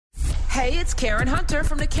Hey, it's Karen Hunter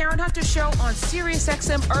from The Karen Hunter Show on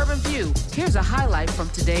SiriusXM Urban View. Here's a highlight from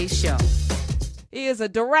today's show. He is a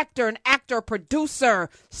director, an actor, producer,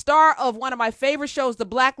 star of one of my favorite shows, The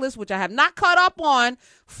Blacklist, which I have not caught up on.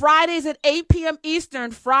 Fridays at 8 p.m.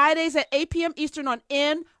 Eastern. Fridays at 8 p.m. Eastern on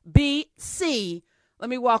NBC. Let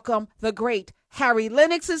me welcome the great Harry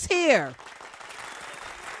Lennox is here.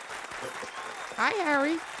 Hi,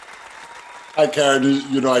 Harry. Hi, Karen.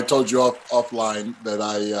 You know, I told you offline that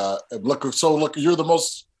I am looking. You're the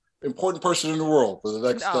most important person in the world for the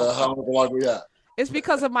next however long we have. It's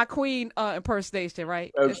because of my Queen impersonation,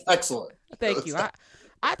 right? It's excellent. Thank you.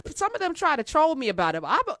 Some of them try to troll me about it,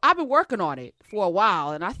 but I've been working on it for a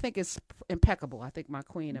while, and I think it's impeccable. I think my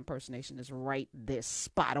Queen impersonation is right this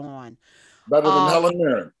spot on. Better than Helen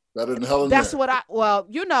Mirren. That's what well,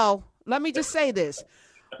 you know, let me just say this.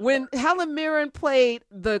 When Helen Mirren played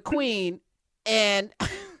the Queen, and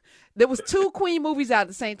there was two Queen movies out at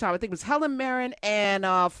the same time. I think it was Helen Mirren and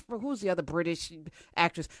who's the other British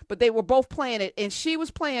actress? But they were both playing it, and she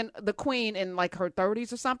was playing the Queen in like her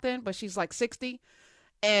 30s or something, but she's like 60.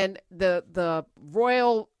 And the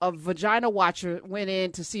royal vagina watcher went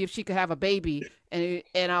in to see if she could have a baby,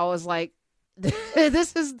 and I was like,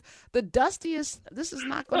 this is the dustiest. This is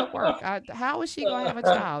not going to work. How is she going to have a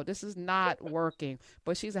child? This is not working.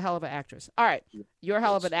 But she's a hell of an actress. All right, you're a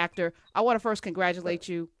hell of an actor. I want to first congratulate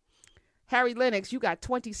you. Harry Lennox, you got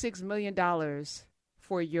 $26 million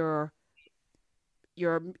for your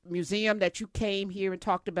museum that you came here and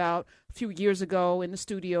talked about a few years ago in the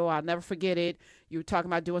studio. I'll never forget it. You were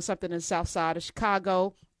talking about doing something in the south side of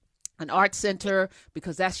Chicago, an art center,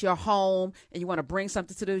 because that's your home, and you want to bring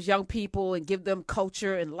something to those young people and give them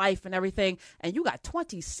culture and life and everything. And you got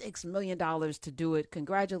 $26 million to do it.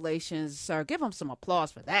 Congratulations, sir. Give him some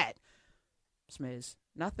applause for that. Smiz,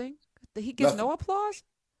 nothing? He gives no applause?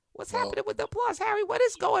 What's happening with the applause, Harry? What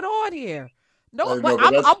is going on here?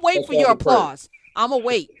 I'm waiting for your applause. I'm going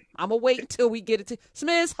to wait until we get it to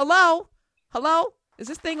Smiz. Hello? Is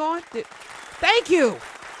this thing on? Thank you.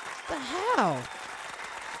 What the hell?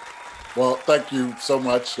 Well, thank you so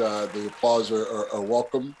much. The applause are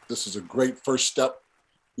welcome. This is a great first step.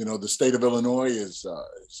 You know, the state of Illinois is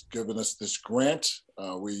giving us this grant.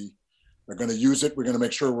 We are going to use it. We're going to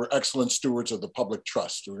make sure we're excellent stewards of the public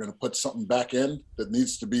trust. We're going to put something back in that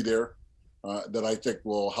needs to be there that I think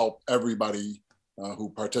will help everybody who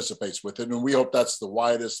participates with it. And we hope that's the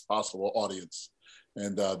widest possible audience.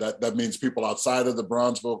 And that means people outside of the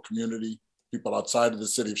Bronzeville community, people outside of the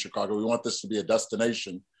city of Chicago. We want this to be a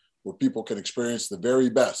destination where people can experience the very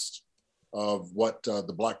best of what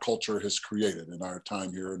the Black culture has created in our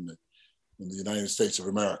time here in the United States of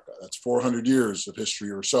America. That's 400 years of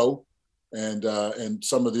history or so, and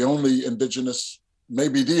some of the only indigenous,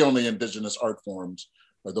 maybe the only indigenous art forms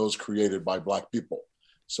are those created by Black people.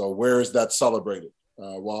 So where is that celebrated?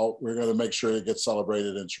 Well, we're going to make sure it gets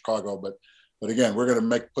celebrated in Chicago, but again, we're going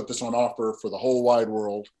to put this on offer for the whole wide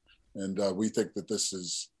world, and we think that this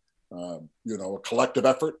is a collective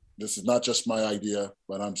effort. This is not just my idea,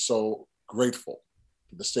 but I'm so grateful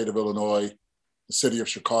to the state of Illinois, the city of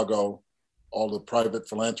Chicago, all the private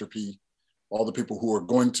philanthropy, all the people who are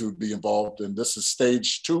going to be involved. And this is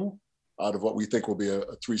stage 2 out of what we think will be a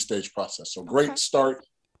 3-stage process. So great start,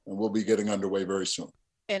 and we'll be getting underway very soon.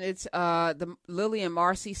 And it's the Lillian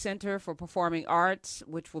Marcy Center for Performing Arts,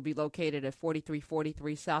 which will be located at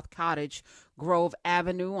 4343 South Cottage Grove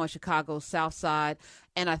Avenue on Chicago's South Side.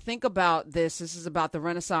 And I think about this is about the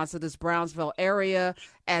renaissance of this Brownsville area.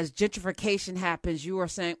 As gentrification happens, you are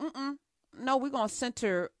saying, no, we're going to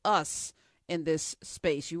center us in this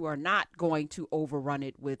space. You are not going to overrun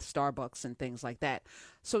it with Starbucks and things like that.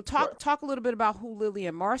 So talk a little bit about who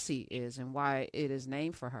Lillian Marcy is and why it is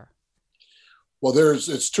named for her. Well,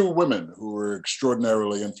 it's 2 women who were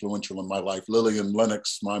extraordinarily influential in my life. Lillian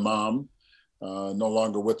Lennox, my mom, no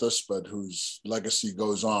longer with us, but whose legacy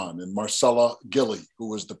goes on. And Marcella Gilley, who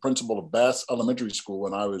was the principal of Bass Elementary School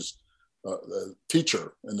when I was a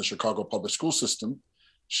teacher in the Chicago public school system.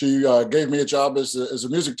 She gave me a job as a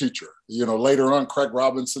music teacher. You know, later on, Craig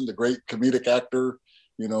Robinson, the great comedic actor,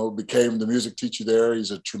 became the music teacher there.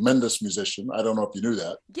 He's a tremendous musician. I don't know if you knew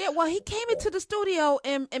that. Yeah, well, he came into the studio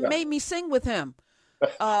and made me sing with him,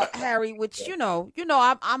 Harry, which,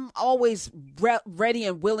 I'm always ready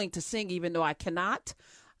and willing to sing, even though I cannot.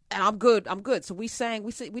 And I'm good. So we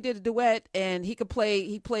did a duet, and he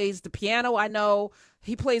plays the piano. I know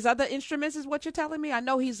he plays other instruments is what you're telling me. I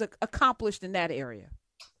know he's accomplished in that area.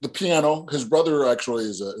 The piano. His brother actually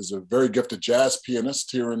is a very gifted jazz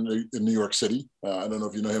pianist here in New York City. I don't know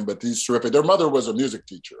if you know him, but he's terrific. Their mother was a music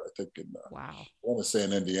teacher, I think, I want to say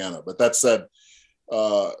in Indiana. But that said,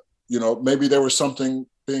 maybe there was something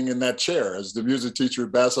being in that chair as the music teacher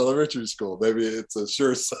at Bass Elementary School. Maybe it's a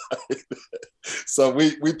sure sign. So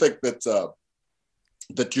we think that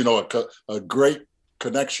a great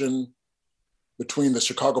connection between the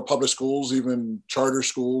Chicago public schools, even charter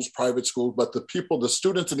schools, private schools, but the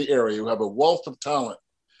students in the area who have a wealth of talent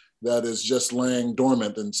that is just laying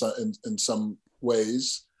dormant in some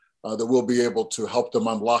ways, that we'll be able to help them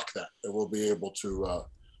unlock that we'll be able to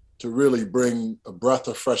really bring a breath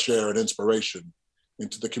of fresh air and inspiration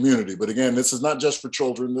into the community. But again, this is not just for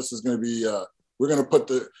children. This is going to be, we're going to put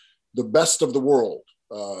the best of the world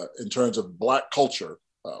in terms of Black culture.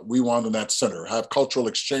 We want in that center, have cultural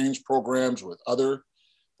exchange programs with other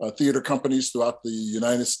theater companies throughout the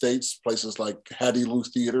United States, places like Hattie Lou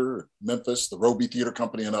Theater, Memphis, the Roby Theater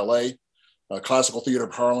Company in LA, Classical Theater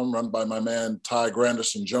of Harlem, run by my man, Ty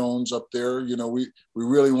Granderson Jones up there. You know, we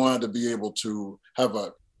really wanted to be able to have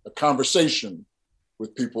a conversation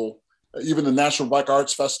with people. Even the National Black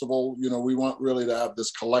Arts Festival, you know, we want really to have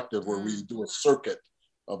this collective where we do a circuit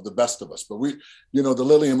of the best of us. But the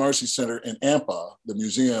Lillian Marcy Center in AMPA, the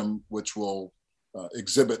museum, which will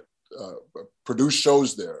produce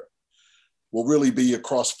shows there, will really be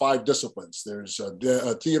across 5 disciplines. There's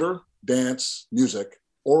theater, dance, music,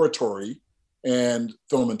 oratory, and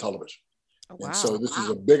film and television. Oh, wow. And so this is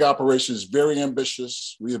a big operation. It's very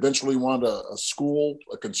ambitious. We eventually want a school,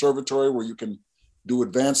 a conservatory where you can do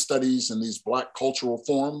advanced studies in these Black cultural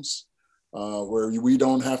forms, where we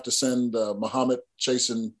don't have to send Muhammad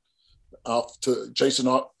chasing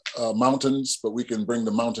mountains, but we can bring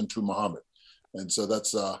the mountain to Muhammad. And so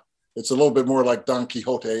that's it's a little bit more like Don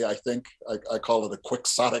Quixote, I think. I call it a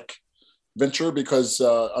quixotic venture because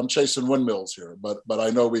I'm chasing windmills here, but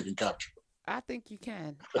I know we can capture them. I think you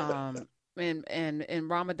can. And in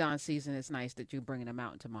Ramadan season, it's nice that you're bringing them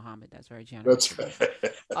out into Muhammad. That's very generous. That's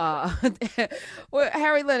right. Well,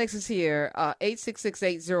 Harry Lennox is here,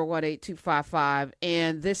 866-801-8255.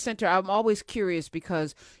 And this center, I'm always curious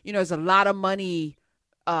because, there's a lot of money.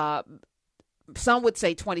 Some would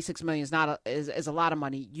say 26 million is a lot of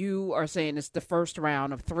money. You are saying it's the first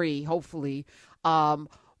round of 3, hopefully.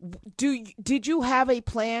 Did you have a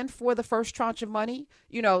plan for the first tranche of money?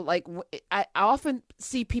 I often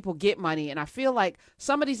see people get money, and I feel like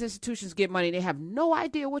some of these institutions get money, and they have no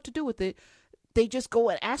idea what to do with it. They just go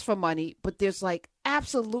and ask for money, but there's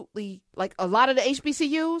absolutely a lot of the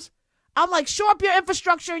HBCUs. I'm like, shore up your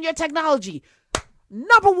infrastructure and your technology.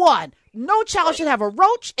 Number 1, no child should have a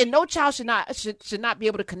roach, and no child should not be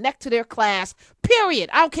able to connect to their class, period.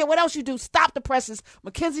 I don't care what else you do. Stop the presses.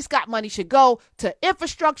 Mackenzie Scott money should go to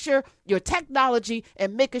infrastructure, your technology,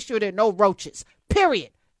 and making sure there are no roaches,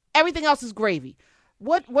 period. Everything else is gravy.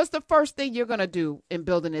 What's the first thing you're going to do in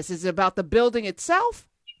building this? Is it about the building itself?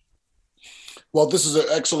 Well, this is an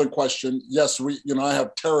excellent question. Yes, I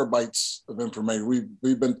have terabytes of information.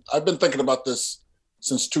 I've been thinking about this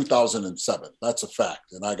since 2007. That's a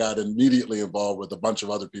fact. And I got immediately involved with a bunch of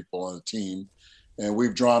other people on the team. And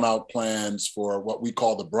we've drawn out plans for what we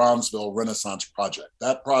call the Bronzeville Renaissance Project.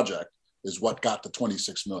 That project is what got the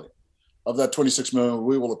 26 million. Of that 26 million,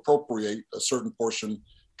 we will appropriate a certain portion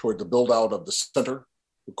toward the build out of the center.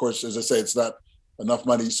 Of course, as I say, it's not enough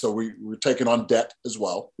money. So we're taking on debt as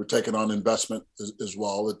well. We're taking on investment as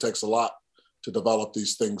well. It takes a lot to develop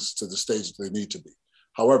these things to the stage that they need to be.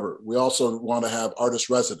 However, we also want to have artist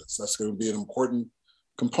residence. That's going to be an important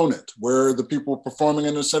component. Where are the people performing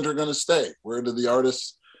in the center going to stay? Where do the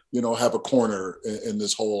artists, have a corner in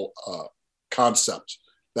this whole concept?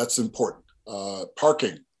 That's important.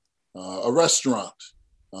 Parking, a restaurant,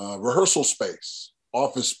 rehearsal space,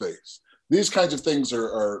 office space. These kinds of things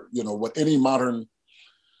are what any modern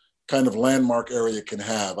kind of landmark area can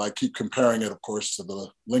have. I keep comparing it, of course, to the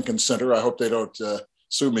Lincoln Center. I hope they don't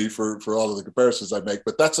sue me for all of the comparisons I make,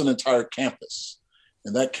 but that's an entire campus.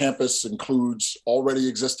 And that campus includes already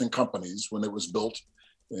existing companies. When it was built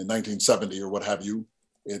in 1970 or what have you,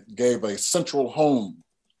 it gave a central home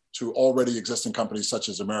to already existing companies such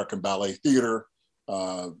as American Ballet Theater,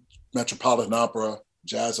 Metropolitan Opera,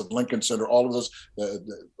 Jazz of Lincoln Center, all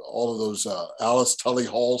of those Alice Tully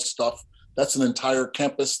Hall stuff. That's an entire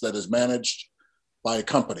campus that is managed by a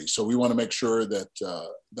company. So we want to make sure that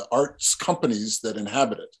the arts companies that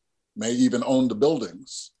inhabit it may even own the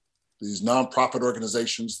buildings. These nonprofit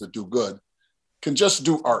organizations that do good can just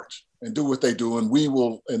do art and do what they do. And we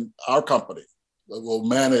will, in our company, will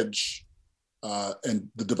manage and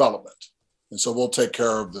the development. And so we'll take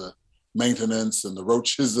care of the maintenance and the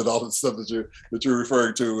roaches and all the stuff that you're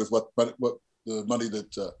referring to with what the money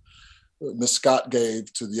that Ms. Scott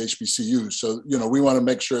gave to the HBCU. So, we want to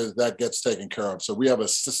make sure that gets taken care of. So we have a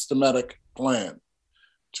systematic plan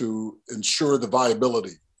to ensure the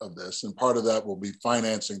viability of this, and part of that will be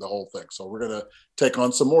financing the whole thing. So we're going to take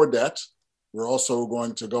on some more debt. We're also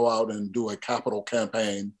going to go out and do a capital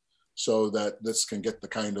campaign so that this can get the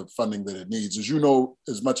kind of funding that it needs. As you know,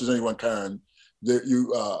 as much as anyone, Karen,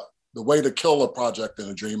 the way to kill a project and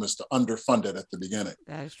a dream is to underfund it at the beginning.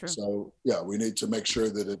 That is true. So yeah, we need to make sure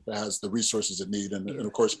that it has the resources it needs. And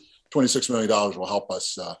of course, $26 million will help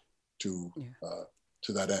us to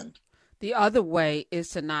that end. The other way is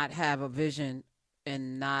to not have a vision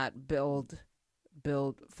and not build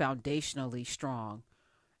foundationally strong,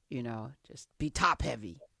 just be top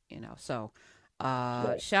heavy, So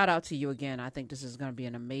shout out to you again. I think this is going to be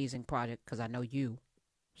an amazing project because I know you.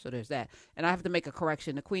 So there's that. And I have to make a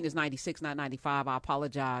correction. The Queen is 96, not 95. I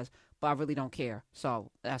apologize, but I really don't care. So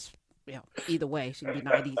that's, either way, she can be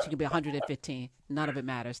 90, she can be 115. None of it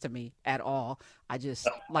matters to me at all. I just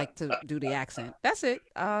like to do the accent. That's it.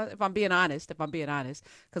 If I'm being honest,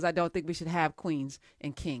 because I don't think we should have queens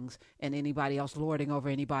and kings and anybody else lording over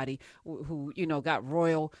anybody who got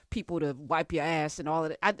royal people to wipe your ass and all of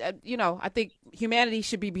that. I think humanity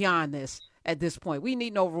should be beyond this. At this point, we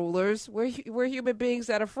need no rulers. We're human beings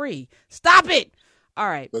that are free. Stop it. All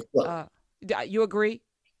right. You agree?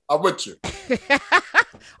 I'm with you.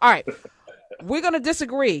 All right. We're going to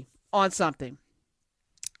disagree on something,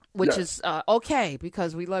 which is okay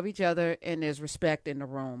because we love each other and there's respect in the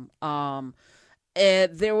room. And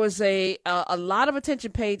there was a lot of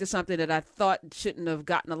attention paid to something that I thought shouldn't have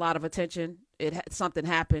gotten a lot of attention. Something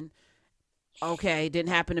happened. Okay, it didn't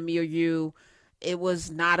happen to me or you. It was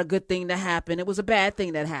not a good thing to happen. It was a bad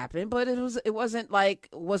thing that happened, but it wasn't like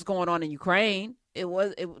what's going on in Ukraine.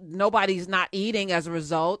 Nobody's not eating as a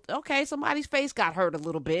result. Okay, somebody's face got hurt a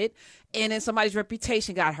little bit, and then somebody's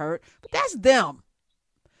reputation got hurt, but that's them.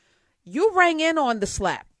 You rang in on the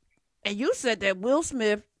slap, and you said that Will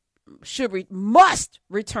Smith must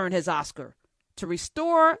return his Oscar to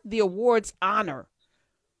restore the award's honor.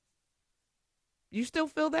 You still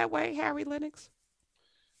feel that way, Harry Lennox?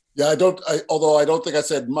 Yeah, although I don't think I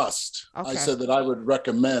said must. Okay. I said that I would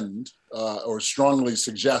recommend or strongly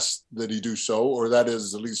suggest that he do so, or that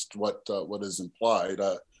is at least what is implied.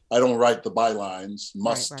 I don't write the bylines.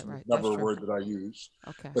 Must, right. Never a word that I use.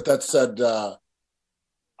 Okay. But that said,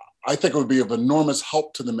 I think it would be of enormous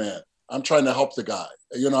help to the man. I'm trying to help the guy.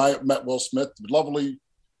 I met Will Smith, lovely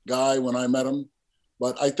guy when I met him.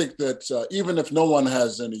 But I think that even if no one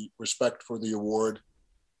has any respect for the award,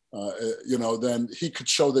 then he could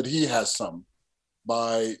show that he has some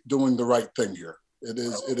by doing the right thing here.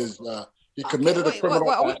 He committed a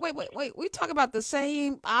criminal act. Wait. We talk about the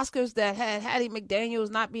same Oscars that had Hattie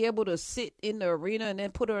McDaniels not be able to sit in the arena and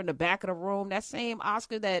then put her in the back of the room. That same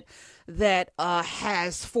Oscar that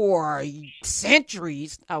has for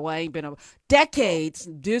centuries, decades,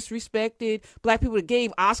 disrespected Black people that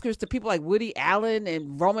gave Oscars to people like Woody Allen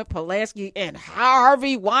and Roman Polanski and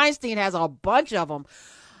Harvey Weinstein has a bunch of them.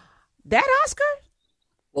 That Oscar?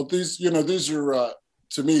 Well, these are,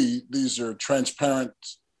 to me, these are transparent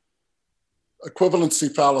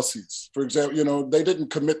equivalency fallacies. For example, they didn't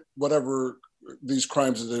commit whatever these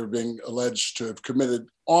crimes that they were being alleged to have committed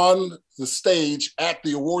on the stage at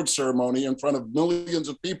the award ceremony in front of millions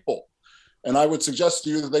of people. And I would suggest to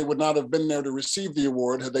you that they would not have been there to receive the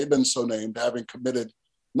award had they been so named, having committed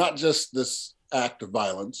not just this act of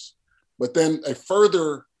violence, but then a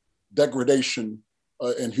further degradation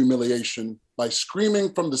and humiliation by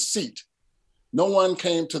screaming from the seat. No one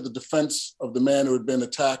came to the defense of the man who had been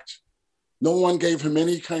attacked. No one gave him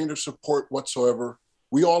any kind of support whatsoever.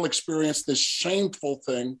 We all experienced this shameful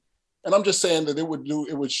thing. And I'm just saying that it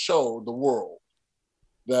would show the world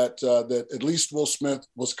that at least Will Smith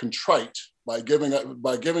was contrite by giving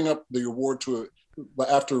up the award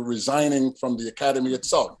after resigning from the Academy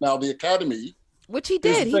itself. Now the Academy, which he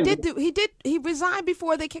did, he resigned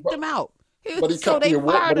before they kicked him out. But he kept the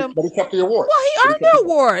award. But he kept the award. Well, he earned the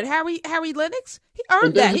award, Harry Lennox. He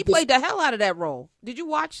earned that. He played the hell out of that role. Did you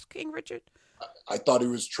watch King Richard? I thought he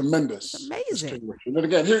was tremendous. It's amazing. And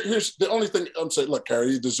again, here's the only thing I'm saying. Look,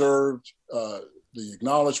 Harry, he deserved the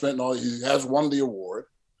acknowledgement and all. He has won the award.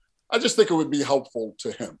 I just think it would be helpful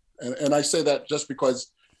to him, and I say that just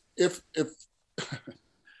because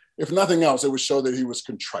if nothing else, it would show that he was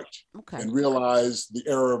contrite and realized the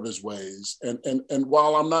error of his ways. And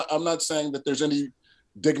while I'm not saying that there's any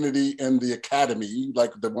dignity in the Academy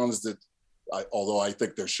like the ones that, although I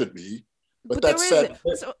think there should be. But that said,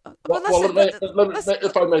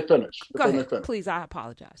 if I may finish. Go ahead, please. I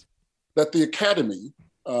apologize. That the Academy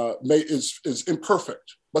is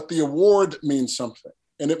imperfect, but the award means something.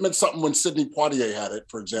 And it meant something when Sidney Poitier had it,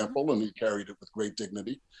 for example, and he carried it with great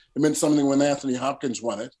dignity. It meant something when Anthony Hopkins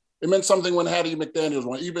won it. It meant something when Hattie McDaniels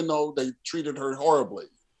won, even though they treated her horribly.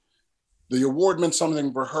 the award meant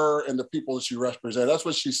something for her and the people that she represented. That's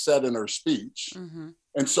what she said in her speech. Mm-hmm.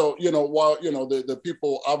 And so, while, the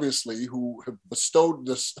people obviously who have bestowed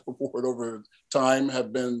this award over time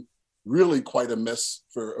have been really quite amiss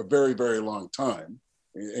for a very, very long time,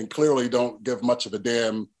 and clearly don't give much of a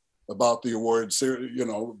damn about the awards,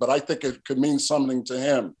 but I think it could mean something to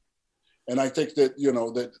him. And I think that,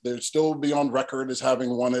 that they'd still be on record as having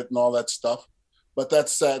won it and all that stuff. But that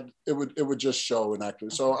said, it would just show an actor.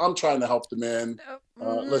 So I'm trying to help the man.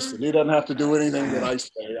 Listen, he doesn't have to do anything that I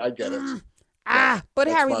say. I get it. But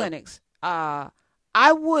Harry Lennox, I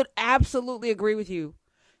would absolutely agree with you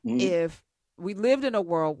if we lived in a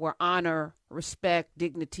world where honor, respect,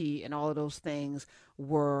 dignity, and all of those things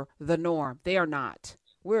were the norm. They are not.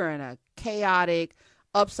 We're in a chaotic,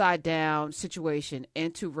 upside down situation.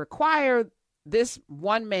 And to require this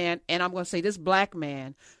one man, and I'm going to say this black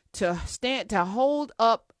man, to hold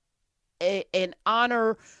up an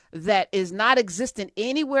honor that is not existent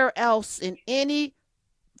anywhere else in any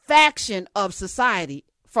faction of society,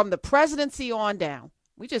 from the presidency on down.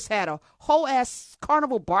 We just had a whole ass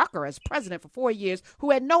Carnival Barker as president for 4 years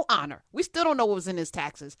who had no honor. We still don't know what was in his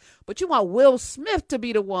taxes. But you want Will Smith to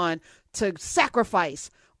be the one to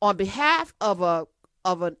sacrifice on behalf of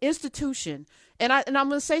an institution. And I'm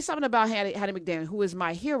going to say something about Hattie McDaniel, who is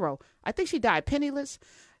my hero. I think she died penniless.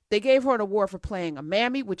 They gave her an award for playing a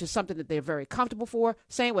mammy, which is something that they're very comfortable for.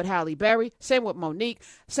 Same with Halle Berry. Same with Monique.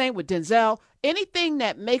 Same with Denzel. Anything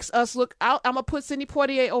that makes us look out, I'm going to put Sidney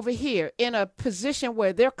Poitier over here in a position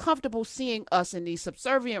where they're comfortable seeing us in these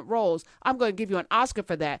subservient roles. I'm going to give you an Oscar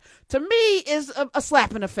for that. To me, is a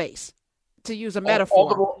slap in the face, to use a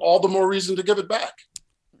metaphor. All the more reason to give it back.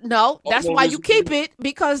 No, that's why you keep it,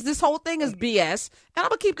 because this whole thing is BS. And I'm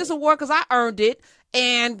going to keep this award because I earned it.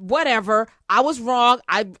 And whatever, I was wrong.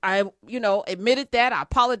 I admitted that. I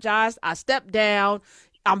apologized. I stepped down.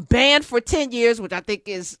 I'm banned for 10 years, which I think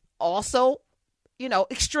is also,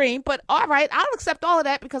 extreme. But all right, I'll accept all of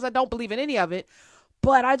that because I don't believe in any of it.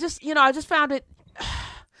 But I just found it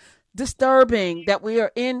disturbing that we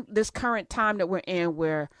are in this current time that we're in,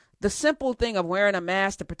 where the simple thing of wearing a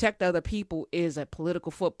mask to protect other people is a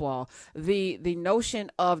political football. The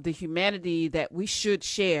notion of the humanity that we should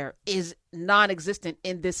share is non-existent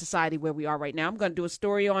in this society where we are right now. I'm going to do a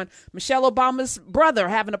story on Michelle Obama's brother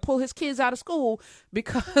having to pull his kids out of school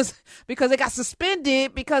because they got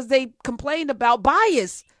suspended because they complained about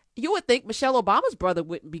bias. You would think Michelle Obama's brother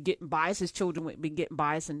wouldn't be getting biased. His children wouldn't be getting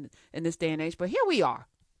biased in this day and age. But here we are.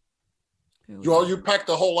 You packed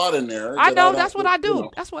a whole lot in there. I know. That's what I do.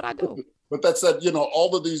 That's what I do. But that said,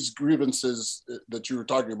 all of these grievances that you were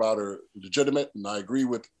talking about are legitimate, and I agree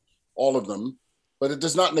with all of them. But it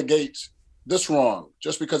does not negate this wrong.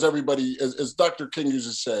 Just because everybody, as Dr. King used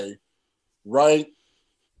to say, wrong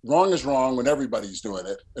is wrong when everybody's doing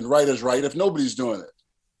it, and right is right if nobody's doing it.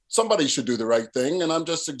 Somebody should do the right thing, and I'm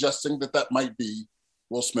just suggesting that might be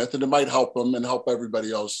Will Smith, and it might help him and help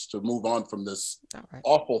everybody else to move on from this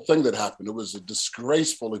awful thing that happened. It was a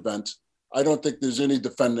disgraceful event. I don't think there's any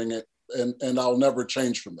defending it, and I'll never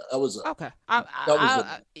change from that. That was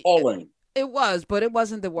appalling. It was, but it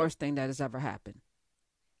wasn't the worst thing that has ever happened.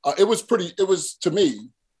 It was pretty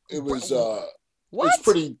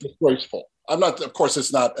pretty disgraceful. I'm not, of course,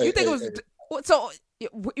 it's not. You think it was, so you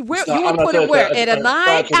would put it where? At a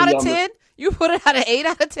 9 out of 10? You put it at an 8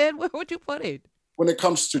 out of 10? Where would you put it? When it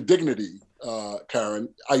comes to dignity, Karen,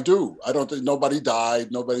 I do. I don't think nobody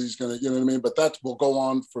died. Nobody's going to, you know what I mean? But that will go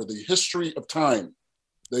on for the history of time.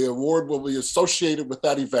 The award will be associated with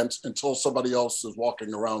that event until somebody else is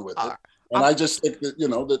walking around with it. And I just think that,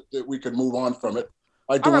 that we could move on from it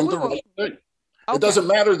by doing the right thing. Okay. It doesn't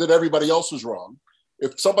matter that everybody else is wrong.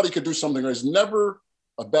 If somebody could do something, there's never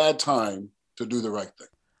a bad time to do the right thing.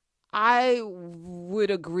 I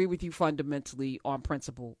would agree with you fundamentally on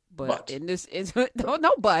principle, but in this is but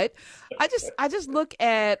I just look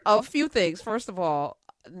at a few things. First of all,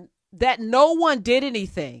 that no one did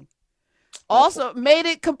anything. Also made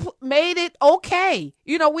it okay.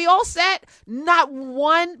 We all sat. Not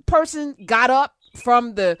one person got up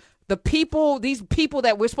from the these people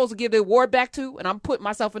that we're supposed to give the award back to, and I'm putting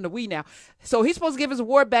myself in the we now. So he's supposed to give his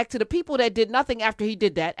award back to the people that did nothing after he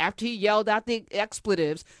did that, after he yelled out the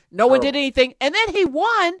expletives. No one did anything. And then he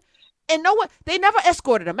won, and they never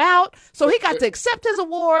escorted him out. So he got to accept his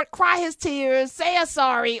award, cry his tears, say a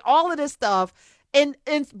sorry, all of this stuff.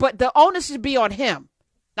 But the onus should be on him,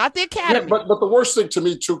 not the Academy. Yeah, but the worst thing to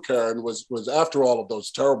me too, Karen, was after all of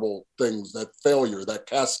those terrible things, that failure, that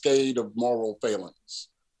cascade of moral failings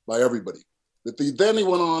by everybody, then he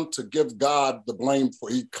went on to give God the blame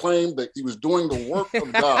he claimed that he was doing the work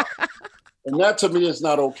of God. And that to me is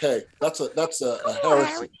not okay. That's a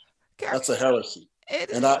heresy. That's a heresy.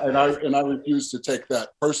 And I refuse to take that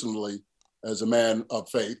personally as a man of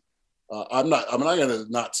faith. I'm not going to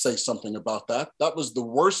not say something about that. That was the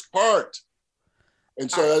worst part. And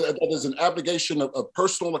so that is an abnegation of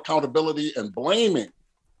personal accountability and blaming.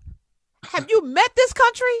 Have you met this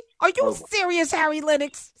country? Are you serious, Harry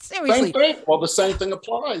Lennox? Seriously. Same thing. Well, the same thing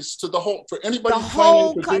applies to the whole, for anybody.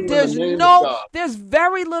 There's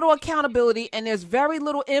very little accountability and there's very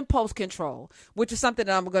little impulse control, which is something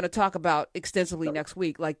that I'm going to talk about extensively next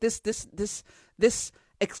week. Like this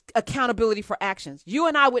accountability for actions. You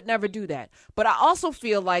and I would never do that. But I also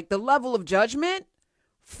feel like the level of judgment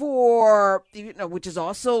for, which is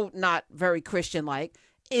also not very Christian-like,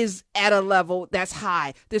 is at a level that's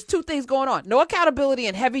high. There's two things going on. No accountability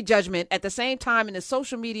and heavy judgment at the same time in the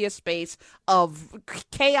social media space of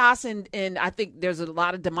chaos. And I think there's a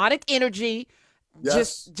lot of demonic energy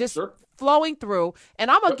just flowing through. And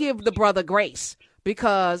I'm going to give the brother grace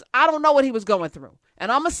because I don't know what he was going through. And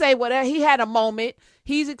I'm going to say whatever, he had a moment,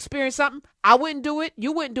 he's experienced something. I wouldn't do it.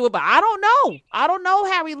 You wouldn't do it. But I don't know. I don't know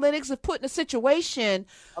Harry Lennox if put in a situation.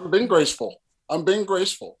 I'm being graceful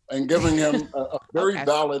and giving him a very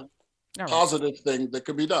valid, positive thing that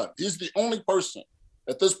could be done. He's the only person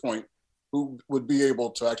at this point who would be able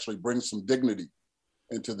to actually bring some dignity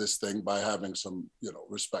into this thing by having some,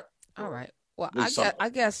 respect. All right. Well, I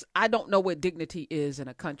guess I don't know what dignity is in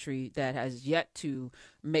a country that has yet to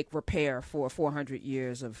make repair for 400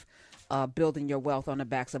 years of building your wealth on the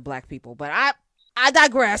backs of black people. But I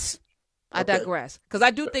digress. I digress because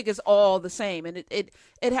I do think it's all the same, and it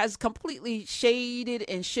has completely shaded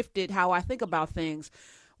and shifted how I think about things.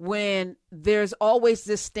 When there's always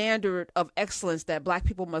this standard of excellence that black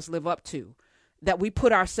people must live up to, that we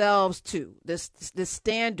put ourselves to, this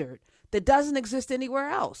standard that doesn't exist anywhere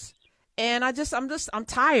else. And I'm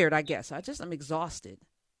tired. I guess I'm exhausted.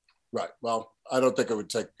 Right. Well, I don't think it would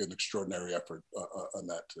take an extraordinary effort on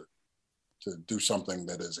that to do something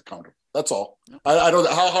that is accountable. That's all. Okay. I don't.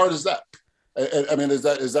 How hard is that? I mean, is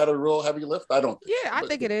that a real heavy lift? I don't think. Yeah, I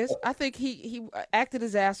think it is. I think he acted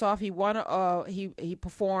his ass off. He won. He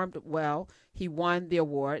performed well. He won the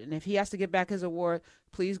award, and if he has to get back his award,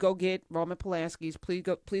 please go get Roman Polanski's. Please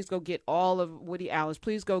go get all of Woody Allen's.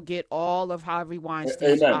 Please go get all of Harvey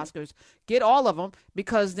Weinstein's Oscars. Get all of them,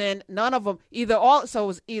 because then none of them either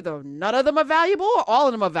none of them are valuable or all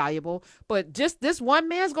of them are valuable. But just this one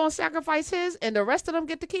man's going to sacrifice his, and the rest of them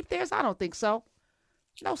get to keep theirs. I don't think so.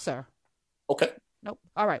 No, sir. Okay. Nope.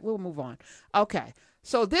 All right, we'll move on. Okay.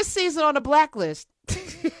 So this season on the Blacklist,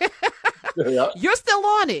 you're still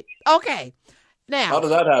on it. Okay. Now, how did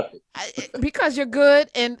that happen? Because you're good,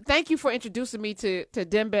 and thank you for introducing me to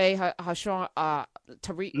Dembe Hassan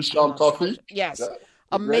Tariq. Toffee. Yes. Yeah.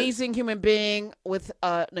 Amazing human being with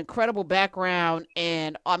an incredible background,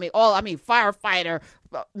 and firefighter,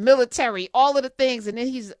 military, all of the things, and then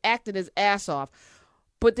he's acting his ass off.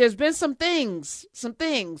 But there's been some things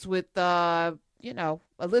with,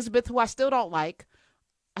 Elizabeth, who I still don't like.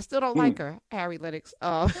 I still don't like her, Harry Lennox.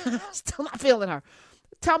 Still not feeling her.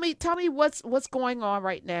 Tell me what's going on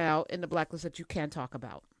right now in the Blacklist that you can talk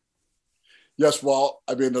about. Yes, well,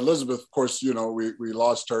 I mean, Elizabeth, of course, we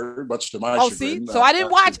lost her, much to my chagrin. See? So I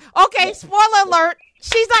didn't watch. Okay, spoiler alert.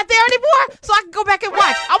 She's not there anymore, so I can go back and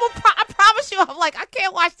watch. I promise you, I'm like, I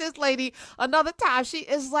can't watch this lady another time. She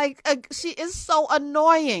is she is so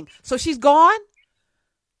annoying. So she's gone?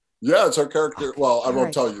 Yeah, it's her character. Well, I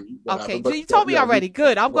won't tell you. Okay, happened, you told me already.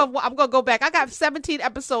 Good. I'm gonna go back. I got 17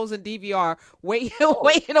 episodes in DVR waiting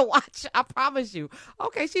to watch. I promise you.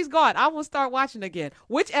 Okay, she's gone. I will start watching again.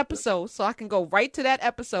 Which episode? So I can go right to that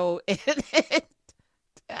episode. I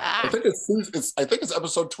think it's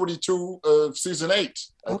episode 22 of season 8.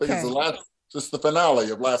 I think it's just the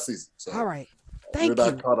finale of last season. So all right. Thank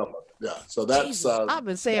you. Caught up. Yeah. So that's. I've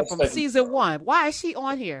been saying from season 1. Why is she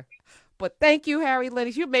on here? But thank you, Harry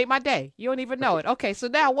Lennox. You made my day. You don't even know it. Okay, so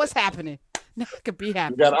now what's happening? Now I could be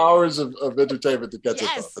happy. We got hours of entertainment to catch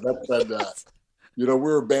up on.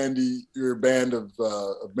 We're a band of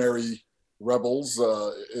merry rebels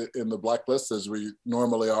in the Blacklist, as we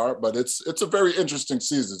normally are. But it's a very interesting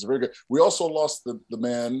season. It's very good. We also lost the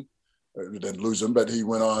man. We didn't lose him, but he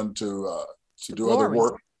went on to do other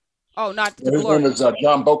work. Oh, not the His glory. name is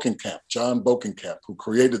John Bokenkamp, who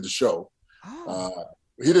created the show. Oh.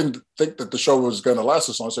 He didn't think that the show was going to last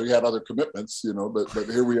this long, so he had other commitments, but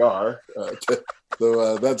here we are.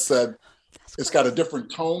 So that said, it's got a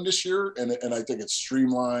different tone this year, and I think it's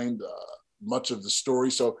streamlined much of the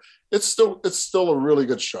story. So it's still a really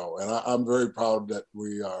good show, and I'm very proud that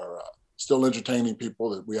we are still entertaining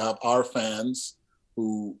people, that we have our fans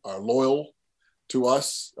who are loyal to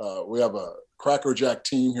us. We have a crackerjack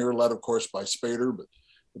team here, led, of course, by Spader, but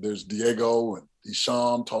There's Diego and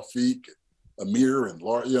Hisham, Tawfiq, Amir, and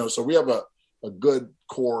Laura. So we have a good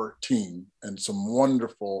core team and some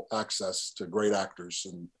wonderful access to great actors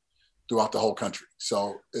and throughout the whole country.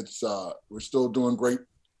 So it's we're still doing great,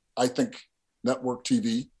 I think, network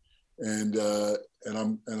TV, and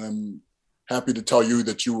I'm happy to tell you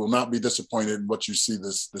that you will not be disappointed in what you see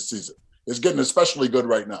this season. It's getting especially good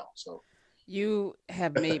right now. So you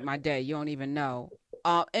have made my day. You don't even know.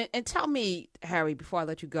 And tell me, Harry, before I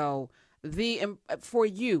let you go, for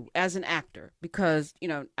you as an actor, because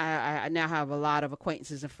I now have a lot of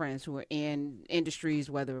acquaintances and friends who are in industries,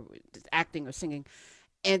 whether it's acting or singing,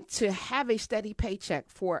 and to have a steady paycheck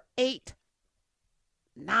for 8,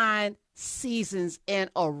 9 seasons in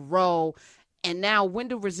a row. And now, when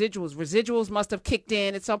do residuals must have kicked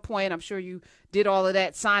in at some point. I'm sure you did all of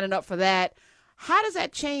that, signing up for that. How does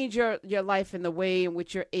that change your life in the way in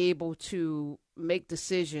which you're able to make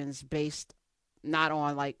decisions based not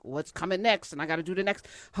on like what's coming next and I got to do the next?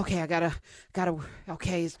 Okay, I gotta,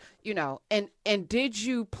 okay, and did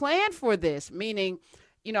you plan for this? Meaning,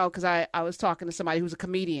 because I was talking to somebody who's a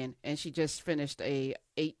comedian and she just finished a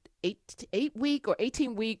 8-week or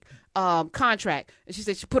 18-week contract. And she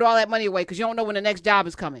said she put all that money away because you don't know when the next job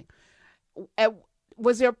is coming.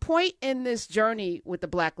 Was there a point in this journey with the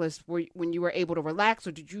Blacklist when you were able to relax,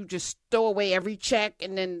 or did you just stow away every check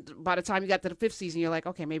and then by the time you got to the 5th season, you're like,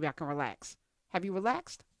 okay, maybe I can relax? Have you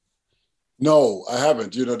relaxed? No, I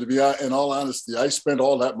haven't. To be in all honesty, I spent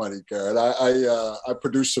all that money, Garrett. I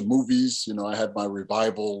produced some movies. I had my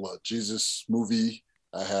revival Jesus movie.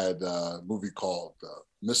 I had a movie called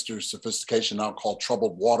Mr. Sophistication, now called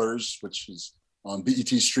Troubled Waters, which is on BET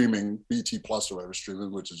streaming, BET Plus or whatever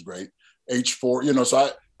streaming, which is great. H4,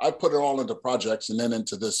 so I put it all into projects and then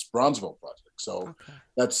into this Bronzeville project. So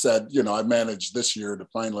That said, I managed this year to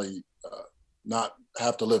finally not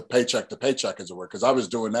have to live paycheck to paycheck, as it were, because I was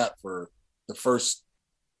doing that for the first,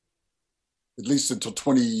 at least until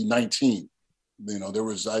 2019. There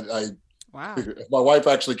was, wow. My wife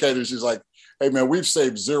actually came and she's like, hey man, we've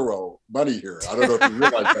saved zero money here. I don't know if you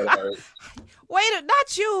realize that, Harry. Wait,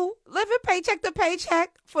 not you. Living paycheck to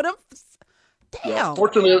paycheck for them. Damn. Yeah,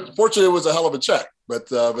 fortunately, it was a hell of a check. But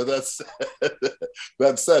that's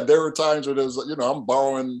that said, there were times when it was, I'm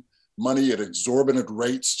borrowing money at exorbitant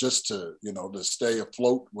rates just to, to stay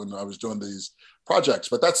afloat when I was doing these projects.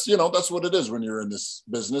 But that's, that's what it is when you're in this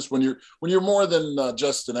business. When you're more than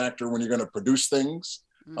just an actor, when you're going to produce things,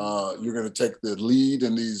 you're going to take the lead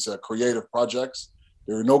in these creative projects.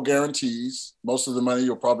 There are no guarantees. Most of the money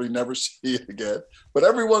you'll probably never see it again. But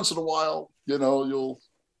every once in a while, you'll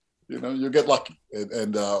get lucky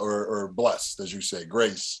and or blessed, as you say.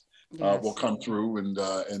 Grace will come through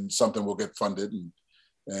and something will get funded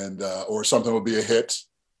and or something will be a hit.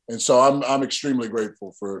 And so I'm extremely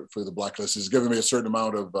grateful for the Blacklist. It's given me a certain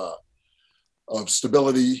amount of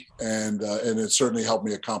stability and it certainly helped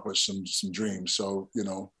me accomplish some dreams. So,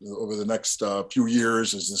 over the next few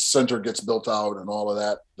years, as the center gets built out and all of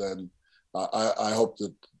that, then I hope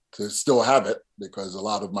to still have it because a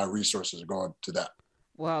lot of my resources are going to that.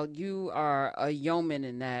 Well, you are a yeoman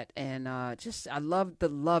in that, and I love the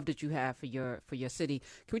love that you have for your city.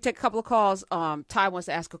 Can we take a couple of calls? Ty wants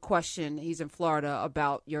to ask a question. He's in Florida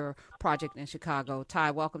about your project in Chicago.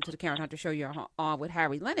 Ty, welcome to the Karen Hunter Show. You're on with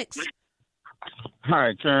Harry Lennox.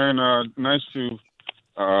 Hi, Karen. Nice to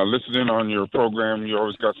listen in on your program. You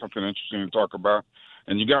always got something interesting to talk about,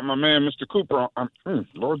 and you got my man, Mr. Cooper.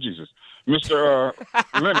 Lord Jesus, Mr.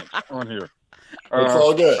 Lennox on here. It's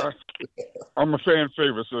all good. I'm a fan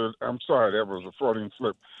favorite, so I'm sorry that was a Freudian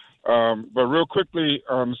slip. But real quickly,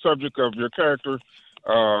 on the subject of your character,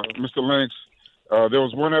 Mr. Lennox, there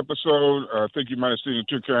was one episode, I think you might have seen it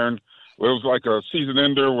too, Karen, where it was like a season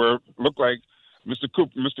ender where it looked like Mr.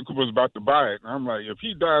 Cooper was about to buy it. And I'm like, if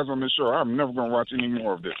he dies on this show, I'm never going to watch any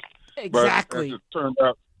more of this. Exactly. But as it turned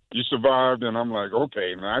out, you survived, and I'm like,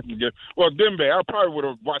 okay, now I can get... Well, Dembe, I probably would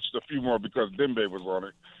have watched a few more because Dembe was on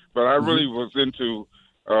it. But I really was into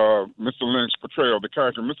Mr. Lennox's portrayal of the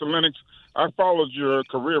character. Mr. Lennox, I followed your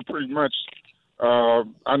career pretty much.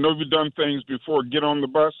 I know you've done things before Get on the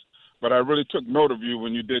Bus, but I really took note of you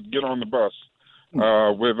when you did Get on the Bus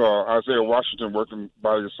with Isaiah Washington working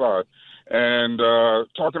by your side. And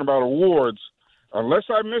talking about awards, unless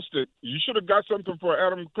I missed it, you should have got something for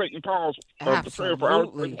Adam Clayton Powell's portrayal for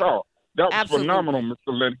Adam Clayton Powell. That was phenomenal, Mr.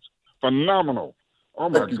 Lennox. Phenomenal. Oh,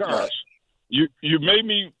 my gosh. You made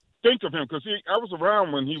me think of him because I was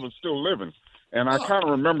around when he was still living. And I kind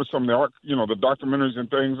of remember some of the documentaries and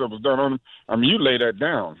things that was done on him. I mean, you laid that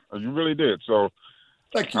down. You really did. So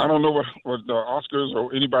thank you. I don't know what the Oscars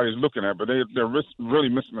or anybody's looking at, but they're really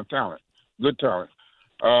missing the talent. Good talent.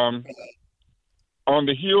 on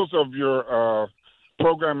the heels of your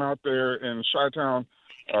program out there in Chi-Town,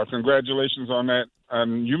 congratulations on that.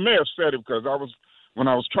 And you may have said it because when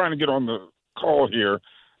I was trying to get on the call here,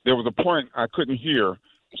 there was a point I couldn't hear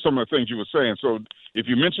some of the things you were saying. So if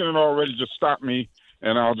you mentioned it already, just stop me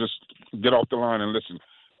and I'll just get off the line and listen.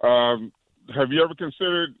 Have you ever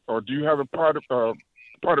considered, or do you have a part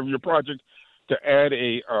of your project to add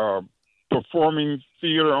a performing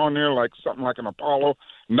theater on there, like something like an Apollo,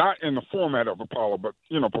 not in the format of Apollo, but,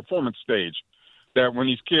 performance stage, that when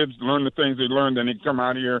these kids learn the things they learned, then they come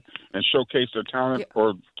out here and showcase their talent,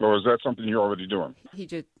 or is that something you're already doing? He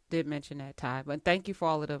just did mention that, Ty, but thank you for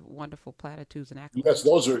all of the wonderful platitudes and accolades. Yes,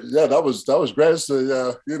 that was great. It's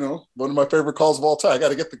one of my favorite calls of all time. I got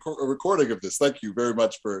to get the recording of this. Thank you very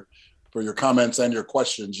much for your comments and your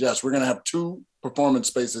questions. Yes, we're going to have 2 performance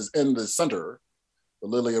spaces in the center, the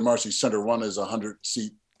Lily and Marcy Center. One is a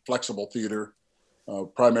 100-seat flexible theater.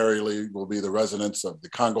 Primarily will be the residents of the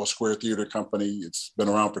Congo Square Theater Company. It's been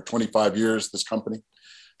around for 25 years, this company.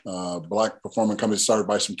 Black performing company started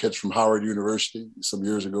by some kids from Howard University some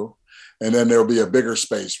years ago. And then there'll be a bigger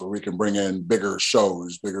space where we can bring in bigger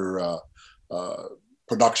shows, bigger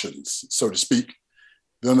productions, so to speak.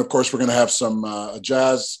 Then, of course, we're going to have some a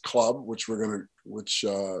jazz club, which we're going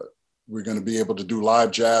to be able to do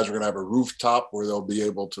live jazz. We're going to have a rooftop where they'll be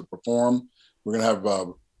able to perform. We're going to have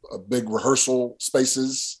a big rehearsal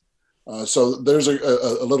spaces. So there's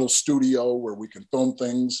a little studio where we can film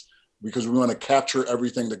things, because we want to capture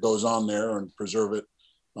everything that goes on there and preserve it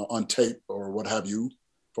on tape or what have you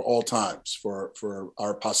for all times, for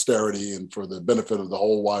our posterity and for the benefit of the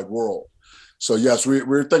whole wide world. So yes,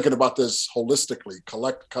 we're thinking about this holistically,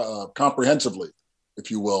 comprehensively,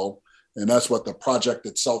 if you will. And that's what the project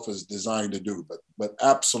itself is designed to do. But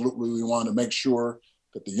absolutely, we want to make sure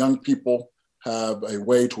that the young people have a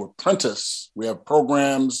way to apprentice. We have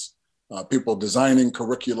programs, people designing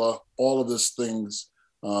curricula, all of these things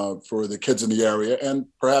for the kids in the area, and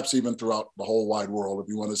perhaps even throughout the whole wide world, if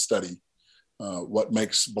you want to study what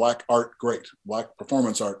makes Black art great, Black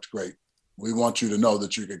performance art great. We want you to know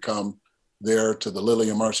that you could come there to the Lily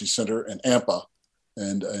and Marcy Center in AMPA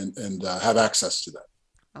and have access to that.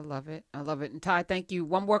 I love it. And Ty, thank you.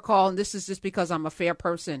 One more call, and this is just because I'm a fair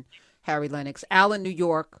person, Harry Lennox. Al in New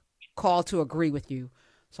York called to agree with you,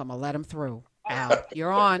 so I'm going to let him through. Al,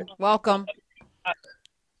 you're on. Welcome.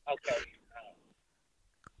 Okay.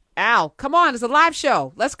 Al, come on. It's a live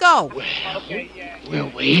show. Let's go. Okay, yeah. We're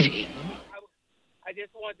waiting. I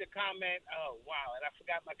just wanted to comment. Oh, wow. And I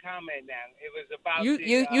forgot my comment now. It was about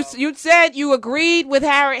you said you agreed with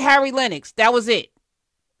Harry Lennox. That was it.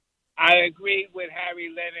 I agreed with Harry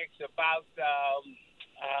Lennox about, I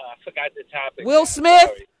forgot the topic. Will Smith.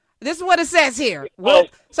 Sorry. This is what it says here.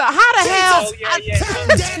 So how the hell?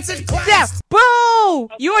 Yeah, boo!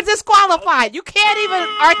 You are disqualified. You can't even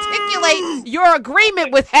articulate your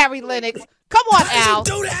agreement with Harry Lennox. Come on, Al.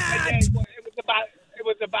 It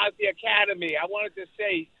was about the Academy. I wanted to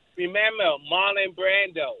say, remember Marlon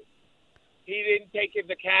Brando? He didn't take his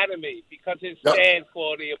Academy because it stands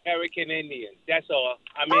for the American Indians. That's all.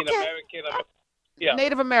 I mean, okay. American. Yeah,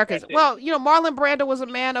 Native Americans. Well, Marlon Brando was a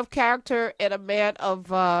man of character and a man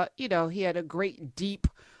of, he had a great, deep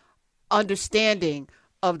understanding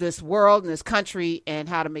of this world and this country and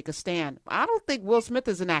how to make a stand. I don't think Will Smith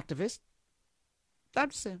is an activist.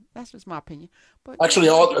 That's just my opinion. But actually,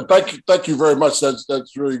 thank you very much.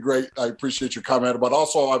 That's really great. I appreciate your comment. But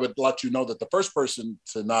also, I would let you know that the first person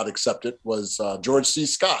to not accept it was George C.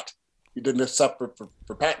 Scott. He didn't accept it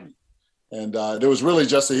for Patton. And it was really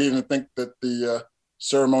just that he didn't think that the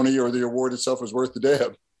ceremony or the award itself was worth the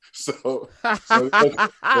damn. So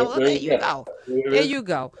well, there you go. There you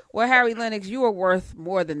go. Well, Harry Lennox, you are worth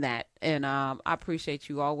more than that. And I appreciate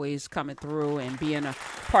you always coming through and being a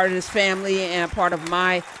part of this family and a part of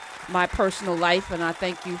my personal life. And I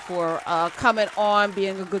thank you for coming on,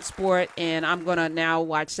 being a good sport. And I'm going to now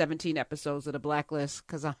watch 17 episodes of The Blacklist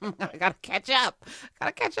because I got to catch up.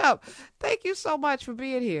 Thank you so much for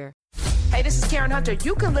being here. Hey, this is Karen Hunter.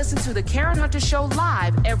 You can listen to The Karen Hunter Show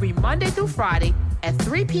live every Monday through Friday at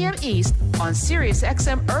 3 p.m. East on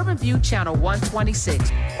SiriusXM Urban View Channel 126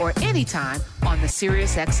 or anytime on the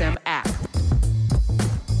SiriusXM app.